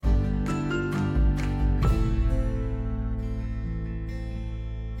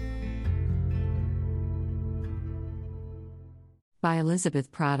By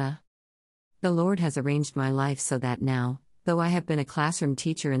Elizabeth Prada. The Lord has arranged my life so that now, though I have been a classroom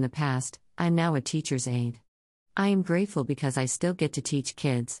teacher in the past, I'm now a teacher's aide. I am grateful because I still get to teach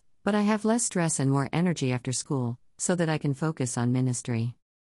kids, but I have less stress and more energy after school, so that I can focus on ministry.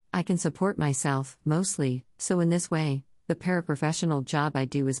 I can support myself, mostly, so in this way, the paraprofessional job I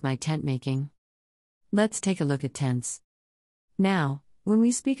do is my tent making. Let's take a look at tents. Now, when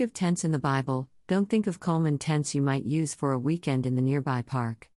we speak of tents in the Bible, don't think of Coleman tents you might use for a weekend in the nearby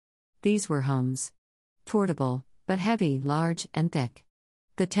park. These were homes. Portable, but heavy, large, and thick.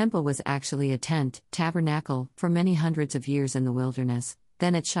 The temple was actually a tent, tabernacle, for many hundreds of years in the wilderness,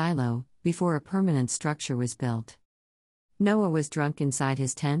 then at Shiloh, before a permanent structure was built. Noah was drunk inside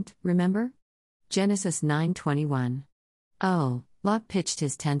his tent, remember? Genesis 9:21. Oh, Lot pitched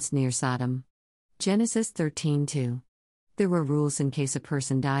his tents near Sodom. Genesis 13:2. There were rules in case a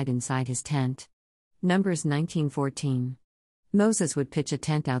person died inside his tent. Numbers 19:14. Moses would pitch a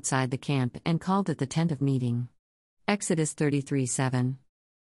tent outside the camp and called it the tent of meeting. Exodus 33:7.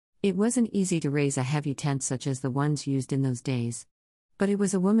 It wasn't easy to raise a heavy tent such as the ones used in those days. But it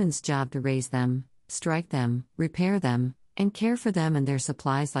was a woman's job to raise them, strike them, repair them, and care for them and their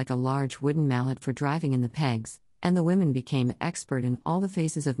supplies like a large wooden mallet for driving in the pegs, and the women became expert in all the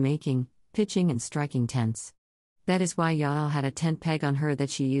phases of making, pitching and striking tents. That is why Yael had a tent peg on her that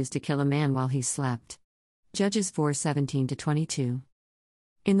she used to kill a man while he slept. Judges 4:17-22.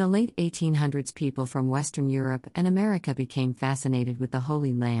 In the late 1800s, people from Western Europe and America became fascinated with the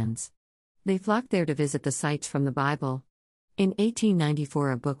Holy Lands. They flocked there to visit the sites from the Bible. In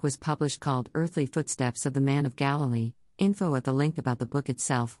 1894, a book was published called Earthly Footsteps of the Man of Galilee. Info at the link about the book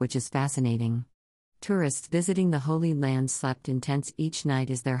itself, which is fascinating. Tourists visiting the Holy Land slept in tents each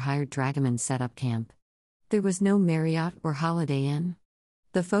night as their hired dragoman set up camp. There was no Marriott or Holiday Inn.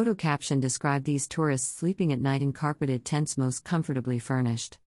 The photo caption described these tourists sleeping at night in carpeted tents most comfortably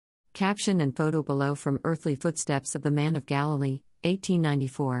furnished. Caption and photo below from Earthly Footsteps of the Man of Galilee,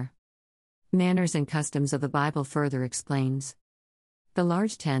 1894. Manners and Customs of the Bible further explains. The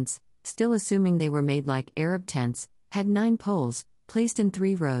large tents, still assuming they were made like Arab tents, had 9 poles, placed in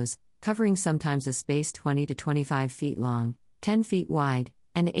 3 rows, covering sometimes a space 20 to 25 feet long, 10 feet wide,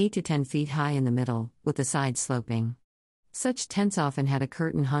 and 8 to 10 feet high in the middle, with the sides sloping. Such tents often had a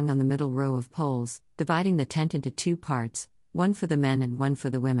curtain hung on the middle row of poles, dividing the tent into 2 parts, one for the men and one for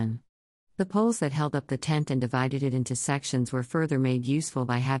the women. The poles that held up the tent and divided it into sections were further made useful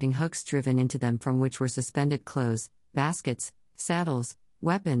by having hooks driven into them from which were suspended clothes, baskets, saddles,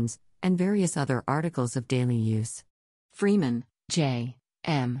 weapons, and various other articles of daily use. Freeman, J.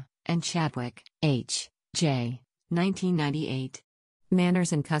 M., and Chadwick, H. J. 1998.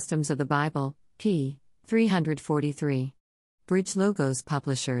 Manners and Customs of the Bible, p. 343. Bridge Logos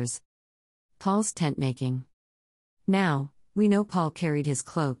Publishers. Paul's tent making. Now, we know Paul carried his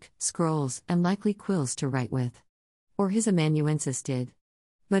cloak, scrolls, and likely quills to write with. Or his amanuensis did.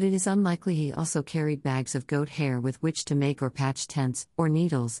 But it is unlikely he also carried bags of goat hair with which to make or patch tents, or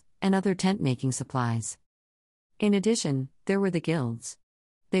needles, and other tent-making supplies. In addition, there were the guilds.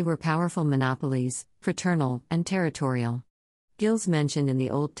 They were powerful monopolies, fraternal, and territorial. Guilds mentioned in the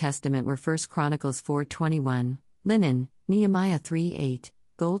Old Testament were 1 Chronicles 4:21, linen, Nehemiah 3:8,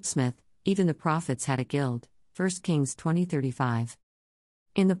 goldsmith, even the prophets had a guild, 1 Kings 20:35.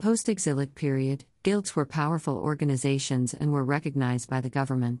 In the post-exilic period, guilds were powerful organizations and were recognized by the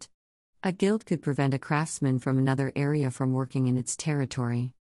government. A guild could prevent a craftsman from another area from working in its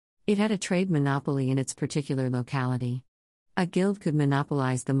territory. It had a trade monopoly in its particular locality. A guild could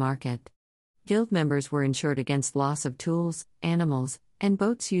monopolize the market. Guild members were insured against loss of tools, animals, and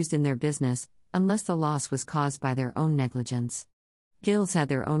boats used in their business, unless the loss was caused by their own negligence. Guilds had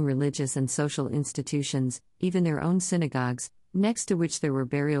their own religious and social institutions, even their own synagogues, next to which there were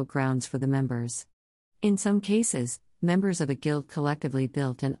burial grounds for the members. In some cases, members of a guild collectively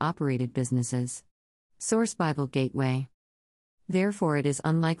built and operated businesses. Source Bible Gateway. Therefore, it is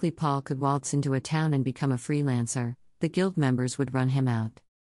unlikely Paul could waltz into a town and become a freelancer. The guild members would run him out.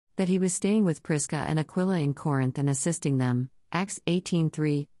 That he was staying with Prisca and Aquila in Corinth and assisting them, Acts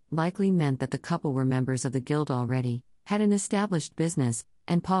 18:3, likely meant that the couple were members of the guild already, had an established business,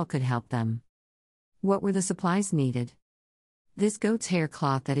 and Paul could help them. What were the supplies needed? This goat's hair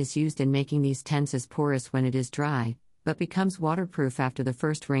cloth that is used in making these tents is porous when it is dry, but becomes waterproof after the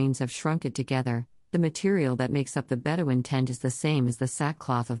first rains have shrunk it together. The material that makes up the Bedouin tent is the same as the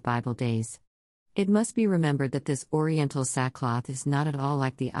sackcloth of Bible days. It must be remembered that this Oriental sackcloth is not at all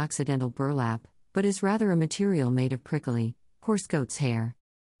like the Occidental burlap, but is rather a material made of prickly, horse goat's hair.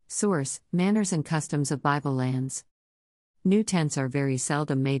 Source: Manners and Customs of Bible Lands. New tents are very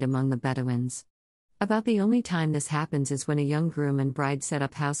seldom made among the Bedouins. About the only time this happens is when a young groom and bride set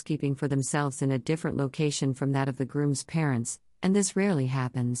up housekeeping for themselves in a different location from that of the groom's parents, and this rarely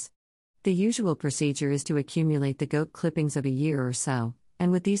happens. The usual procedure is to accumulate the goat clippings of a year or so,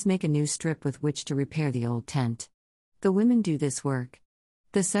 and with these make a new strip with which to repair the old tent. The women do this work.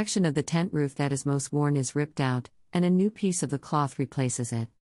 The section of the tent roof that is most worn is ripped out, and a new piece of the cloth replaces it.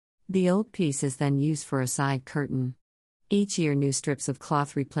 The old piece is then used for a side curtain. Each year new strips of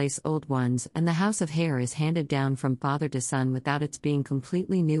cloth replace old ones, and the house of hair is handed down from father to son without its being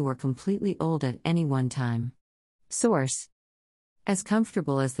completely new or completely old at any one time. Source: as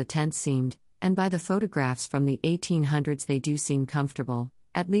comfortable as the tents seemed, and by the photographs from the 1800s they do seem comfortable,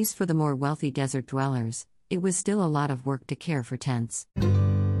 at least for the more wealthy desert dwellers, it was still a lot of work to care for tents.